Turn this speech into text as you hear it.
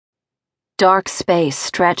Dark space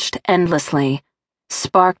stretched endlessly,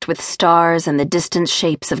 sparked with stars and the distant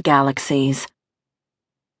shapes of galaxies.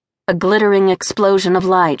 A glittering explosion of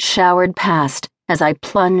light showered past as I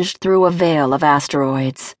plunged through a veil of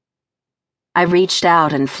asteroids. I reached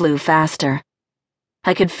out and flew faster.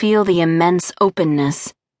 I could feel the immense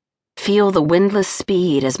openness, feel the windless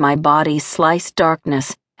speed as my body sliced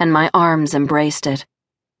darkness and my arms embraced it.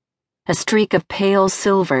 A streak of pale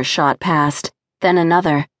silver shot past, then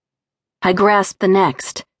another. I grasped the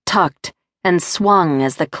next, tucked, and swung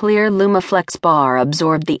as the clear Lumaflex bar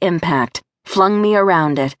absorbed the impact, flung me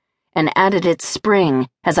around it, and added its spring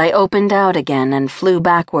as I opened out again and flew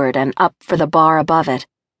backward and up for the bar above it.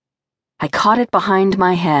 I caught it behind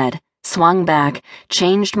my head, swung back,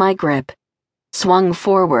 changed my grip, swung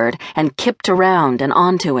forward, and kipped around and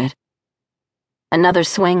onto it. Another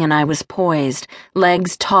swing and I was poised,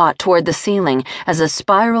 legs taut toward the ceiling as a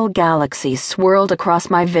spiral galaxy swirled across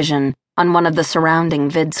my vision on one of the surrounding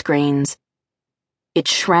vid screens. It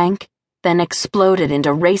shrank, then exploded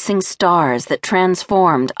into racing stars that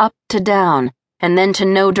transformed up to down and then to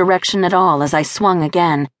no direction at all as I swung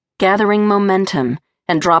again, gathering momentum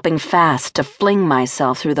and dropping fast to fling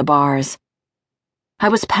myself through the bars. I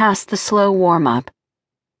was past the slow warm-up,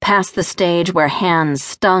 past the stage where hands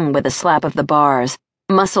stung with the slap of the bars,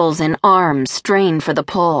 muscles in arms strained for the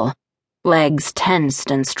pull, legs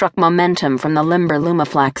tensed and struck momentum from the limber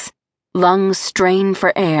Lumaflex, lungs strained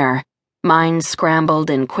for air, mind scrambled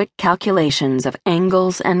in quick calculations of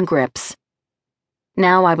angles and grips.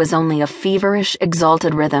 Now I was only a feverish,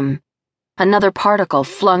 exalted rhythm, another particle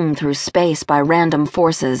flung through space by random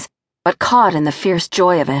forces, but caught in the fierce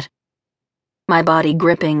joy of it. My body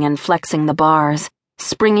gripping and flexing the bars,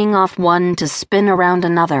 springing off one to spin around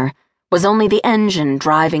another, was only the engine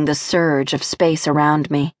driving the surge of space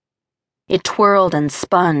around me. It twirled and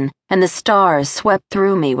spun, and the stars swept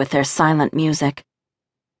through me with their silent music.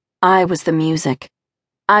 I was the music.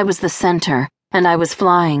 I was the center, and I was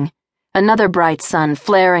flying, another bright sun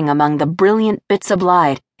flaring among the brilliant bits of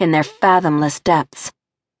light in their fathomless depths.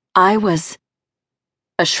 I was...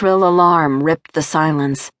 A shrill alarm ripped the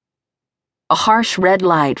silence. A harsh red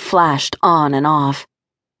light flashed on and off.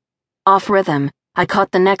 Off rhythm, I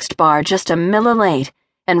caught the next bar just a milli late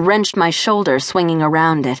and wrenched my shoulder swinging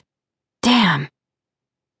around it. Damn!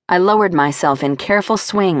 I lowered myself in careful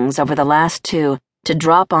swings over the last two to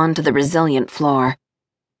drop onto the resilient floor.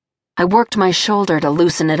 I worked my shoulder to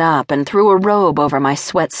loosen it up and threw a robe over my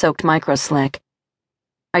sweat-soaked microslick.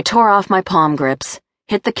 I tore off my palm grips,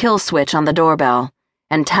 hit the kill switch on the doorbell,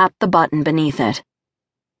 and tapped the button beneath it.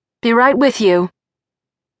 Be right with you.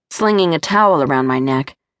 Slinging a towel around my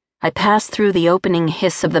neck, I passed through the opening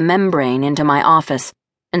hiss of the membrane into my office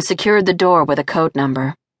and secured the door with a code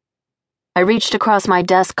number. I reached across my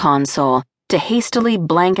desk console to hastily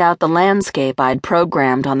blank out the landscape I'd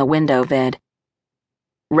programmed on the window vid.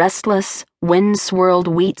 Restless, wind-swirled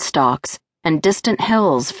wheat stalks and distant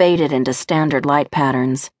hills faded into standard light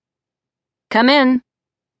patterns. Come in.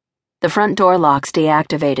 The front door locks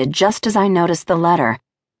deactivated just as I noticed the letter,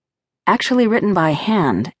 actually written by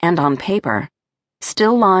hand and on paper,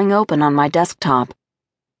 still lying open on my desktop.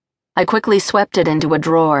 I quickly swept it into a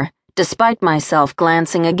drawer, despite myself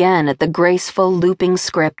glancing again at the graceful, looping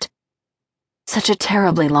script. Such a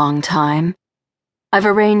terribly long time. I've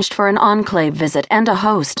arranged for an enclave visit and a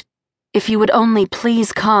host. If you would only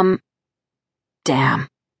please come... Damn.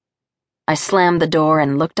 I slammed the door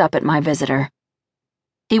and looked up at my visitor.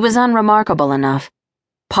 He was unremarkable enough,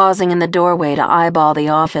 pausing in the doorway to eyeball the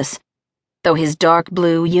office, though his dark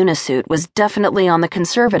blue unisuit was definitely on the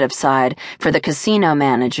conservative side for the casino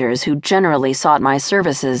managers who generally sought my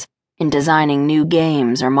services in designing new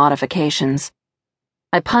games or modifications.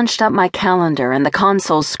 I punched up my calendar and the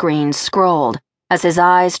console screen scrolled as his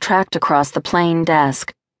eyes tracked across the plain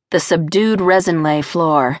desk, the subdued resin-lay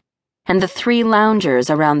floor, and the 3 loungers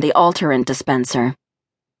around the alterant dispenser.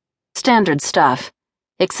 Standard stuff,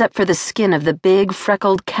 except for the skin of the big,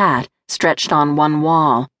 freckled cat stretched on one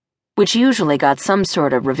wall, which usually got some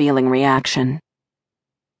sort of revealing reaction.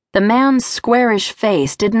 The man's squarish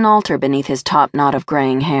face didn't alter beneath his top knot of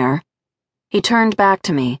graying hair. He turned back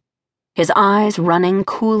to me, his eyes running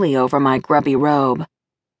coolly over my grubby robe.